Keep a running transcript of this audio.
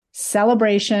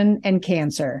Celebration and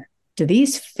cancer. Do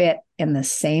these fit in the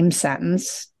same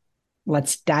sentence?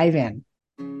 Let's dive in.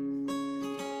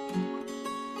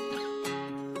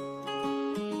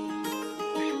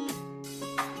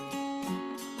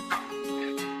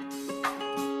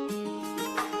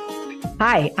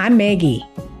 Hi, I'm Maggie.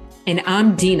 And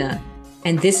I'm Dina.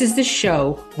 And this is the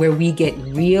show where we get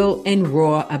real and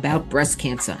raw about breast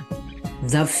cancer.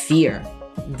 The fear,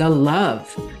 the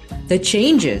love, the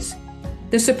changes,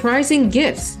 the surprising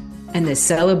gifts, and the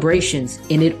celebrations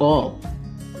in it all.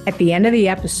 At the end of the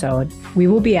episode, we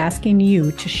will be asking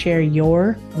you to share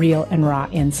your real and raw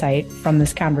insight from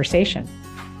this conversation.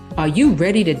 Are you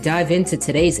ready to dive into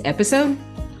today's episode?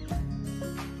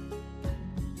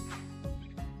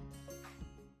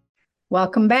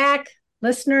 Welcome back,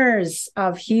 listeners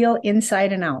of Heal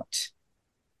Inside and Out.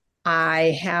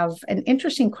 I have an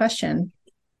interesting question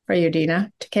for you,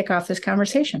 Dina, to kick off this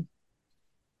conversation.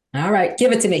 All right,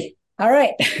 give it to me. All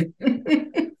right.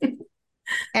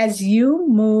 As you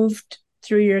moved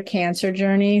through your cancer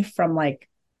journey from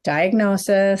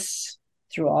diagnosis,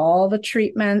 through all the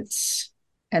treatments,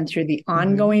 and through the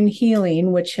ongoing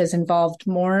healing, which has involved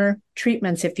more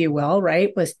treatments, if you will,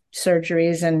 right? With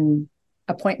surgeries and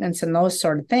appointments and those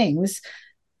sort of things.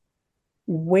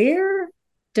 Where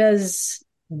does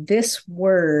this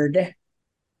word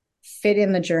fit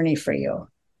in the journey for you?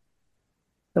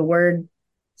 The word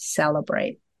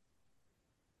celebrate.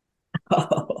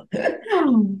 Oh.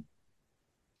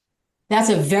 That's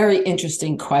a very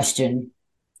interesting question,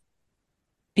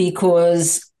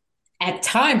 because at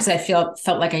times I felt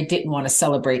like I didn't want to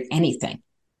celebrate anything.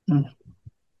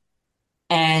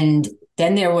 And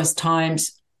then there was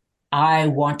times I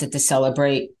wanted to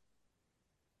celebrate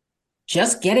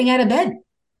just getting out of bed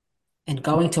and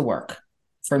going to work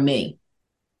for me.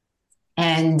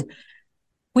 And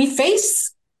we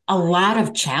face a lot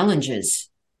of challenges.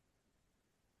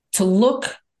 To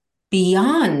look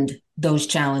beyond those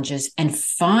challenges and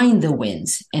find the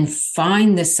wins and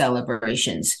find the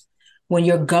celebrations when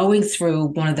you're going through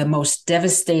one of the most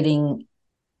devastating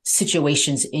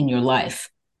situations in your life.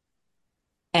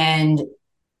 And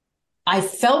I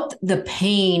felt the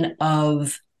pain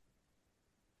of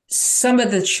some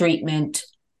of the treatment,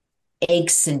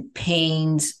 aches and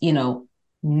pains,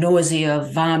 nausea,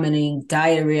 vomiting,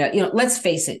 diarrhea. Let's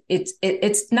face it,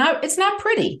 it's not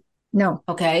pretty. No.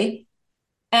 Okay.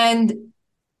 And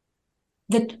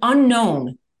the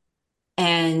unknown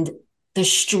and the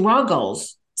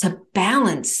struggles to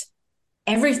balance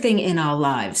everything in our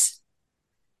lives,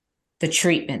 the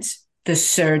treatments, the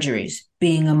surgeries,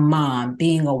 being a mom,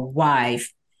 being a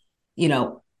wife,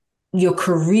 your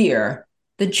career,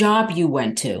 the job you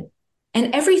went to,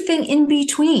 and everything in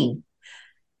between.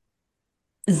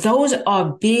 Those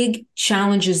are big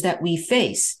challenges that we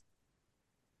face.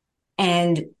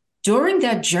 And during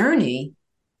that journey,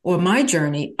 or my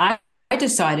journey, I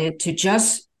decided to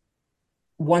just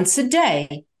once a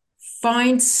day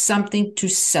find something to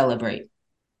celebrate.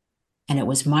 And it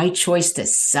was my choice to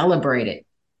celebrate it.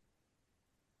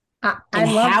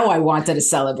 How I wanted to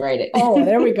celebrate it. Oh,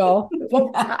 there we go.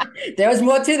 There was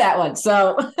more to that one.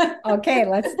 So okay,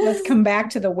 let's come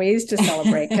back to the ways to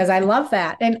celebrate, because I love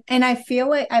that. And I feel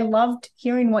like I loved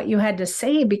hearing what you had to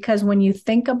say, because when you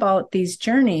think about these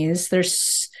journeys,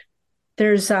 there's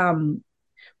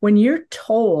when you're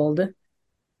told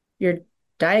you're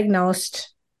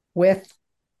diagnosed with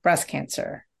breast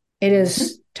cancer, it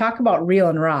is talk about real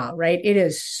and raw, right? It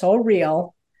is so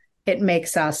real. It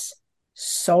makes us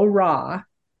so raw.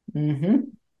 And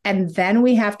then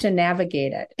we have to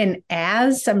navigate it. And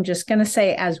I'm just going to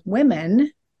say, as women,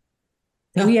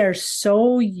 we are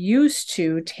so used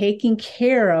to taking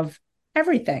care of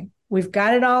everything. We've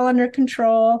got it all under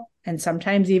control. And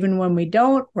sometimes even when we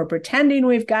don't, we're pretending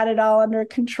we've got it all under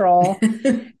control.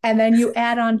 And then you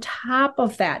add on top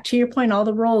of that, to your point, all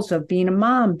the roles of being a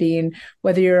mom, being,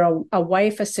 whether you're a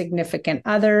wife, a significant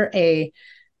other, a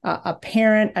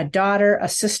parent, a daughter, a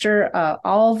sister,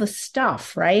 all the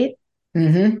stuff, right?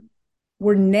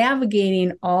 We're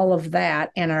navigating all of that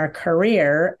in our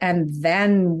career. And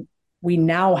then we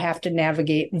now have to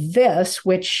navigate this,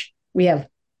 which we have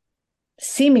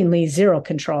seemingly zero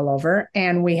control over,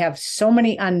 and we have so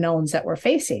many unknowns that we're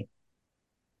facing.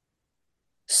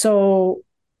 So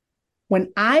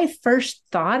when I first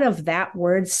thought of that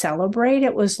word celebrate,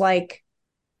 it was like,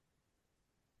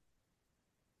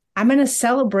 I'm going to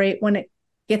celebrate when it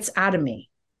gets out of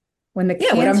me. When the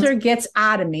cancer gets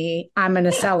out of me, I'm going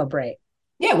to celebrate.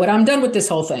 Yeah, when I'm done with this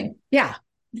whole thing. Yeah.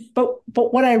 But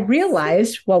what I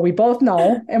realized, well, we both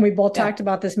know, and we both talked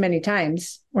about this many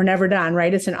times, we're never done,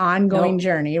 right? It's an ongoing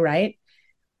journey, right?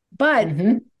 But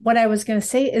Mm-hmm. what I was going to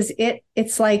say is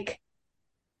it's like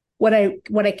what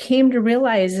I came to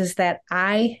realize is that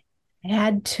I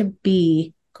had to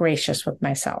be gracious with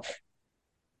myself.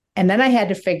 And then I had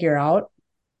to figure out,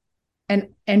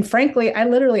 and frankly, I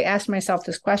literally asked myself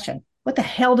this question: what the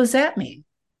hell does that mean?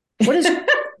 What is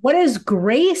what does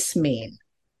grace mean?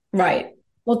 Right.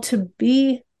 Well, to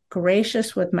be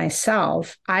gracious with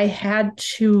myself, I had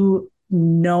to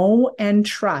know and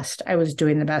trust I was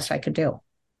doing the best I could do.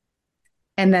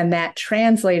 And then that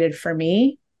translated for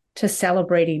me to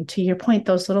celebrating, to your point,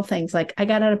 those little things like I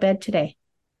got out of bed today.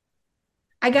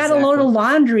 I got a load Exactly. of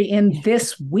laundry in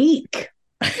this week.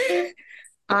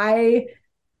 I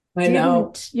I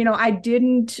know. I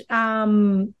didn't I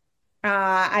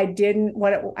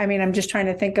mean, I'm just trying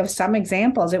to think of some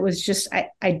examples. It was just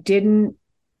I didn't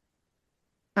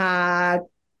uh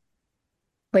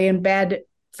lay in bed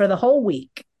for the whole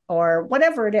week or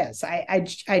whatever it is. I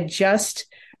just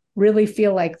really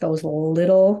feel like those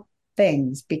little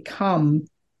things become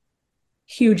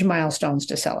huge milestones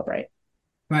to celebrate.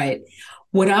 Right.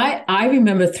 What I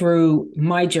remember through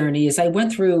my journey is I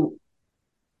went through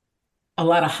a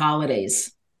lot of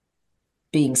holidays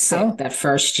being sick Oh, that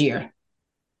first year.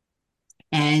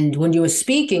 And when you were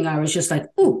speaking, I was just like,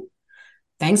 ooh,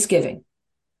 Thanksgiving.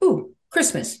 Ooh,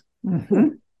 Christmas. mm-hmm,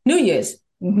 Ooh, New Year's.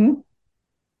 mm-hmm.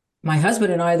 My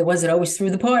husband and I are the ones that always threw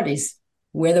the parties.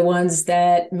 We're the ones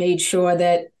that made sure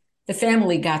that the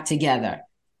family got together.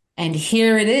 And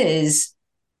here it is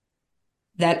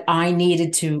that I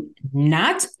needed to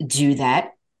not do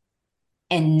that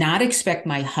and not expect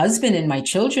my husband and my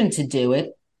children to do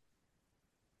it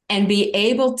and be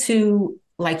able to,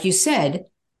 like you said,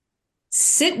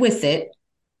 sit with it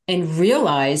and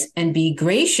realize and be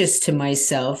gracious to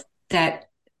myself that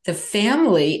the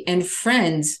family and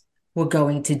friends were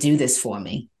going to do this for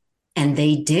me. And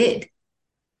they did.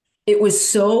 It was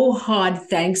so hard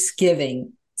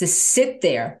Thanksgiving to sit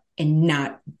there and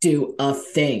not do a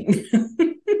thing.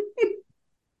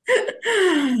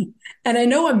 And I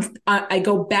know I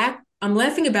go back, I'm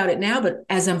laughing about it now, but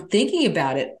as I'm thinking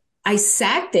about it, I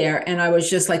sat there and I was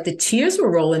just like, the tears were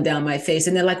rolling down my face.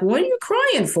 And they're like, what are you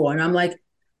crying for? And I'm like,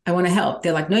 I want to help.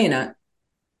 They're like, no, you're not.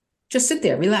 Just sit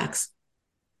there, relax.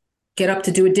 Get up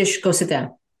to do a dish, go sit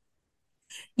down.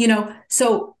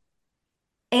 So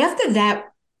after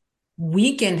that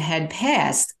weekend had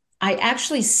passed, I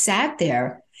actually sat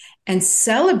there and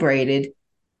celebrated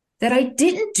that I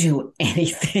didn't do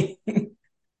anything.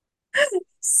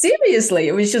 Seriously,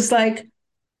 it was just like,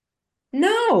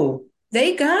 no,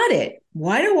 they got it.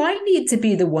 Why do I need to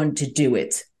be the one to do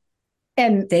it?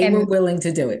 They were And willing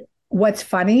to do it. what's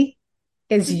funny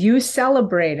is you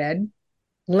celebrated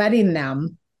letting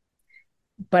them,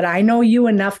 but I know you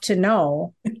enough to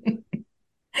know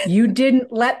you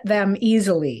didn't let them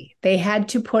easily. They had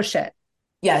to push it.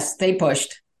 Yes, they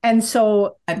pushed. And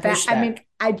so I that, pushed I mean, back.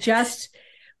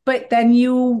 but then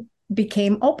you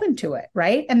became open to it,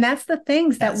 right? And that's the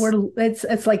things that Yes.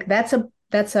 it's like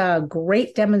that's a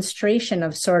great demonstration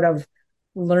of sort of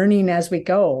learning as we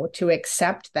go to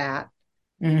accept that.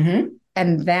 Mm-hmm.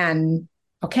 And then,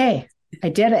 okay, I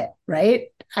did it, right?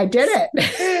 I did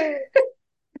it.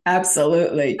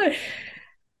 Absolutely.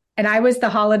 And I was the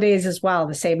holidays as well,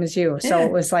 the same as you. So it Yeah.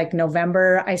 was like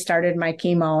November, I started my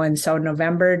chemo. And so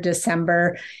November,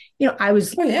 December, Oh,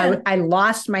 yeah. I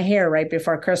lost my hair right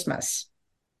before Christmas.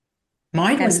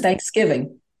 Mine was And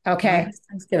Thanksgiving. Mine okay. was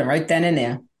Thanksgiving right then and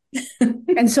there.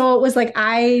 And so it was like,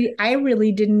 I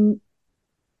really didn't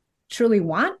truly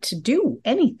want to do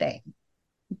anything,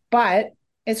 but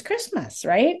it's Christmas,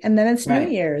 right? And then it's New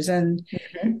Right. Year's. And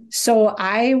Mhm. so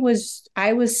I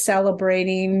was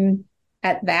celebrating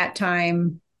at that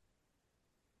time.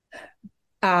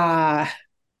 Uh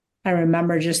I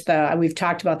remember just we've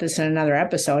talked about this in another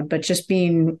episode, but just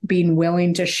being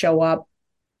willing to show up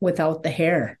without the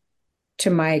hair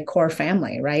to my core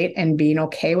family, right? And being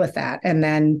okay with that. And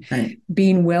then Right.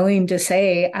 being willing to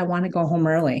say, I want to go home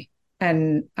early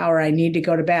or I need to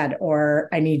go to bed or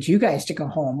I need you guys to go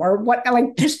home or what,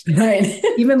 like just Right.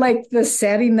 even like the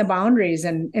setting the boundaries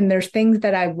and there's things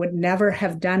that I would never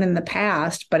have done in the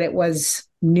past, but it was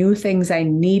new things I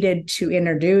needed to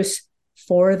introduce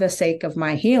for the sake of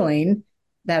my healing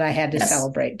that I had to Yes.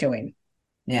 celebrate doing.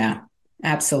 Yeah.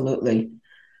 Absolutely.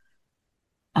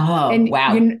 Oh, And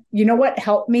wow. you know what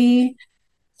helped me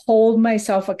hold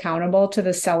myself accountable to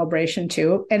the celebration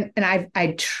too. And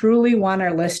I truly want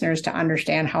our listeners to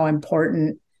understand how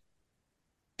important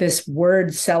this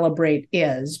word celebrate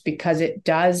is because it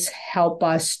does help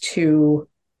us to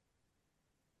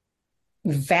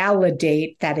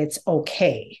validate that it's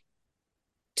okay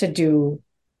to do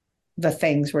the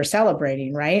things we're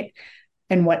celebrating, right?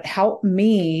 And what helped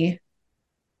me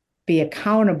be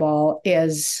accountable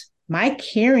is my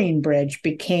Caring Bridge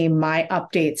became my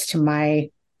updates to my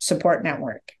support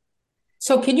network.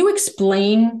 So can you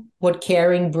explain what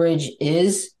Caring Bridge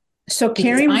is? So Because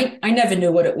Caring, I never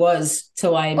knew what it was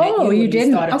till I met oh, you you and we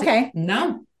didn't? started to, Okay.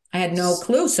 no, I had no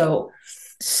clue. So,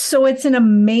 So it's an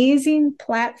amazing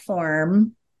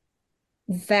platform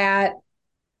that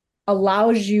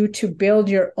allows you to build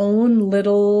your own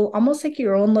little, almost like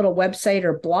your own little website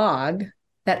or blog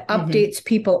that mhm. updates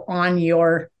people on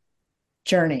your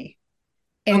journey.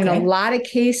 And in a Okay. lot of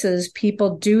cases,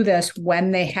 people do this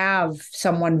when they have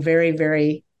someone very,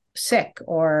 very sick,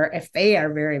 or if they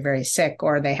are very, very sick,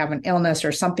 or they have an illness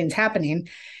or something's happening.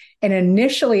 And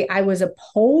initially, I was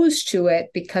opposed to it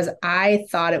because I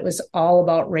thought it was all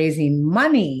about raising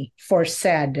money for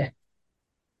said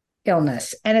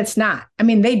illness. And it's not. I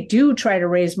mean, they do try to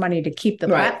raise money to keep the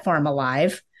Right. platform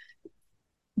alive.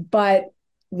 But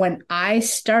when I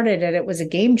started it, it was a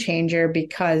game changer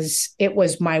because it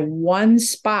was my one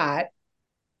spot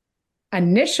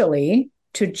initially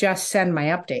to just send my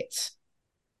updates.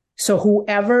 So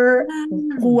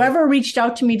Mm. whoever reached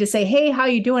out to me to say, "Hey, how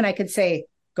you doing?" I could say,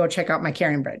 "Go check out my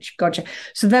Caring Bridge. Go check."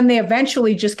 So then they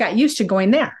eventually just got used to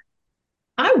going there.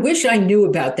 I wish I knew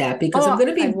about that because Oh,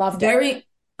 I loved it.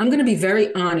 I'm going to be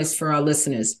very honest for our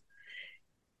listeners.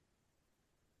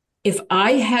 If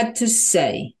I had to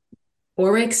say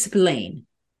or explain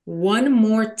one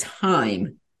more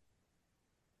time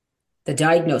the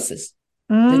diagnosis,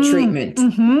 the treatment,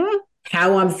 Mm-hmm.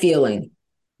 how I'm feeling,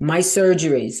 my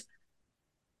surgeries,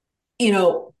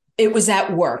 it was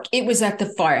at work, it was at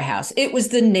the firehouse, it was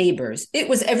the neighbors, it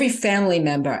was every family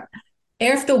member.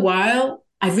 After a while,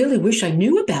 I really wish I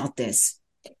knew about this.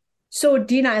 So,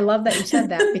 Dina, I love that you said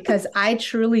that because I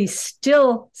truly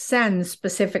still send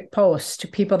specific posts to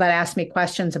people that ask me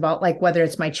questions about, like, whether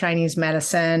it's my Chinese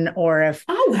medicine or if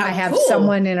Oh, I how have cool.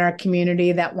 someone in our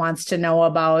community that wants to know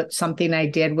about something I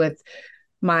did with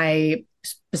my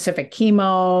specific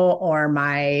chemo or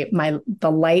my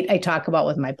the light I talk about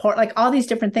with my port, like all these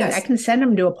different things. I Yes. can send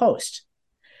them to a post.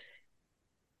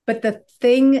 But the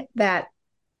thing that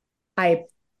I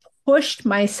pushed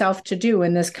myself to do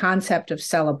in this concept of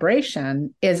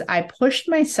celebration is I pushed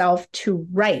myself to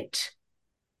write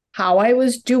how I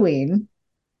was doing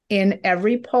in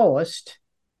every post,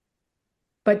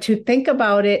 but to think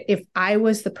about it if I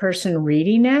was the person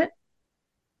reading it.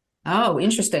 Oh,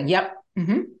 interesting. Yep.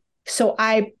 Mm-hmm. So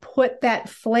I put that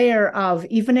flair of,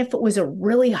 even if it was a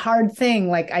really hard thing,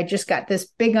 like I just got this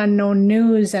big unknown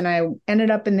news and I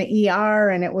ended up in the ER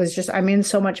and it was just, I'm in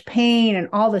so much pain and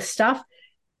all this stuff.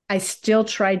 I still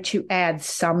tried to add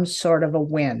some sort of a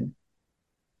win.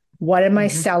 What am I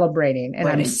Mm-hmm. celebrating? And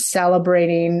I'm Wedding.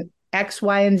 celebrating X,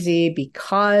 Y, and Z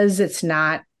because it's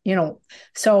not,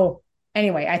 so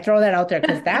anyway, I throw that out there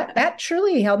because that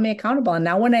truly held me accountable. And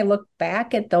now when I look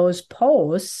back at those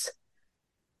posts,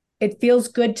 it feels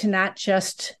good to not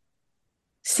just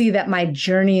see that my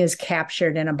journey is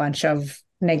captured in a bunch of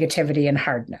negativity and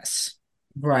hardness.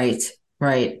 Right,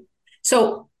 right.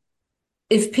 So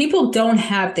if people don't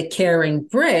have the Caring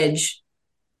Bridge,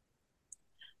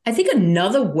 I think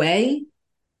another way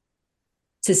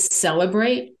to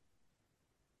celebrate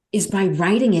is by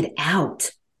writing it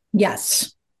out.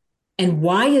 Yes. And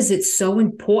why is it so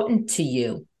important to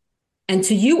you and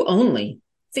to you only?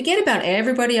 Forget about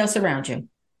everybody else around you.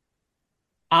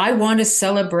 I want to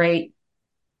celebrate.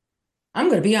 I'm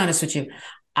going to be honest with you.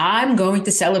 I'm going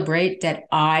to celebrate that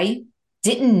I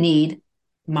didn't need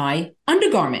my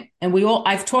undergarment. And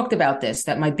I've talked about this,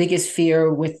 that my biggest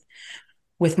fear with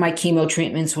my chemo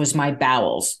treatments was my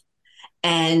bowels.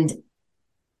 And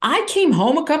I came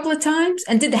home a couple of times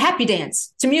and did the happy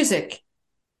dance to music.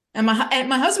 And my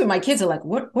husband, my kids are like,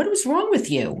 what was wrong with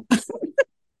you?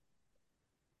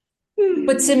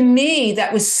 But to me,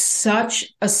 that was such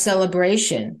a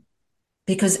celebration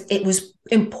because it was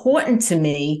important to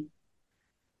me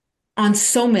on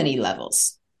so many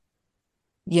levels,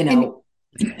 you And know.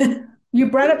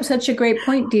 you brought up such a great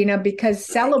point, Dina, because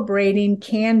celebrating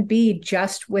can be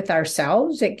just with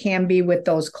ourselves. It can be with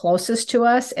those closest to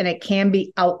us, and it can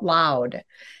be out loud.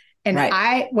 And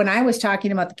Right. when I was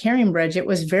talking about the Caring Bridge, it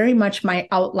was very much my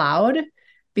out loud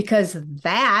because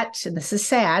and this is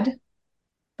sad,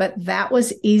 but that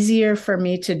was easier for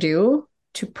me to do,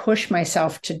 to push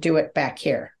myself to do it back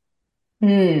here.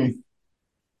 Mm.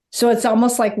 So it's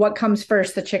almost like, what comes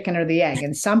first, the chicken or the egg?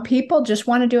 And some people just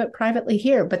want to do it privately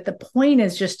here, but the point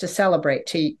is just to celebrate.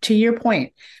 To your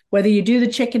point, whether you do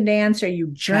the chicken dance or you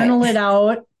journal it Right.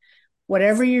 out,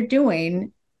 whatever you're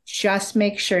doing, just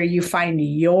make sure you find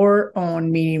your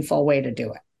own meaningful way to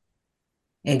do it.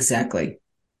 Exactly.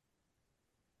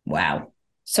 Wow.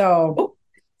 So Oh,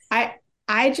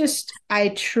 I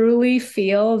truly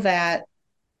feel that,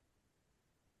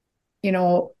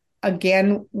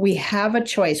 again, we have a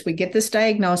choice. We get this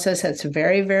diagnosis. It's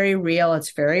very, very real.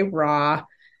 It's very raw.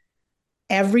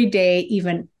 Every day,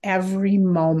 even every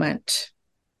moment,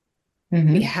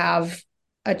 we have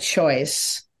a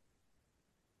choice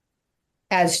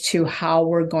as to how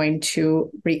we're going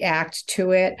to react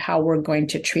to it, how we're going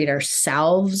to treat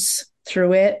ourselves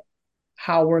through it,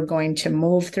 how we're going to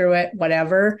move through it,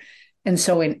 whatever. And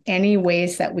so in any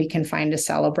ways that we can find to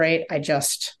celebrate, I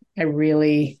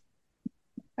truly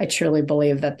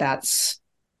believe that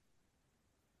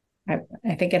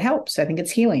I think it helps. I think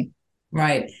it's healing.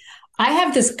 right. I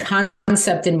have this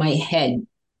concept in my head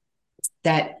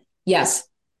that, yes,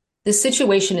 the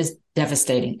situation is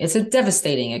devastating. It's a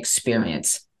devastating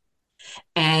experience.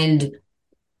 And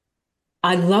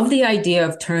I love the idea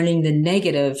of turning the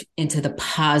negative into the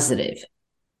positive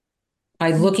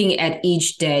by looking at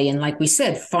each day and, like we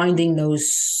said, finding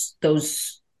those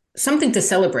something to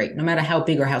celebrate, no matter how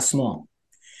big or how small.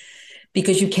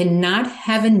 Because you cannot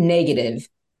have a negative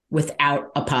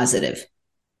without a positive.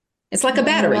 It's like a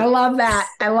battery. I love that.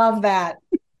 I love that.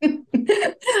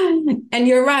 And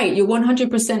you're right. You're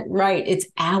 100% right. It's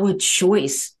our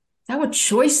choice. It's our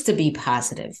choice to be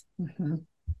positive. Mm-hmm.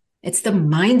 It's the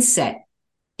mindset.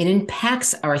 It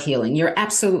impacts our healing. You're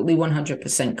absolutely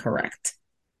 100% correct.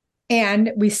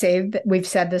 And we've said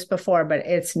this before, but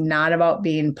it's not about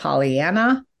being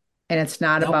Pollyanna, and it's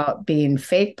not about being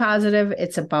fake positive.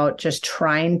 It's about just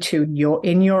trying to,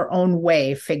 in your own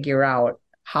way, figure out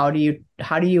how do you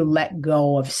let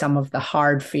go of some of the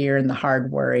hard fear and the hard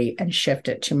worry and shift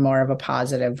it to more of a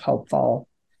positive, hopeful.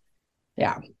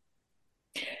 Yeah.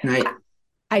 Right.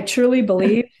 I truly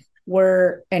believe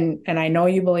and I know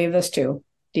you believe this too,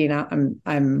 Dina.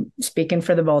 I'm speaking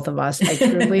for the both of us. I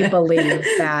truly believe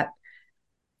that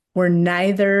we're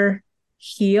neither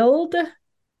healed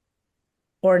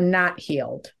or not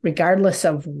healed. Regardless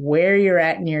of where you're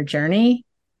at in your journey,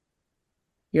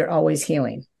 you're always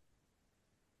healing.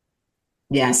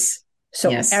 Yes. So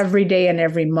yes. Every day and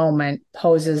every moment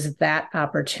poses that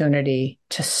opportunity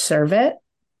to serve that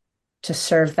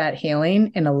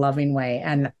healing in a loving way.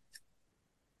 And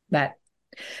that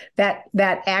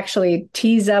actually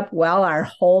tees up well our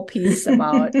whole piece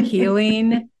about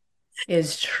healing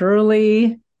is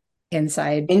truly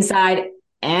inside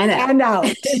and out. And out.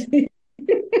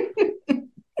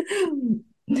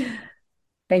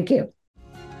 Thank you.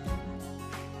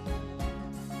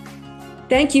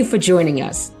 Thank you for joining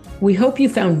us. We hope you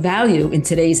found value in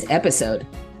today's episode.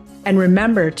 And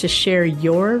remember to share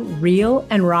your real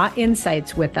and raw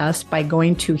insights with us by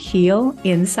going to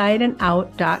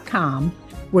healinsideandout.com,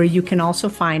 where you can also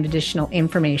find additional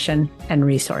information and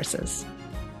resources.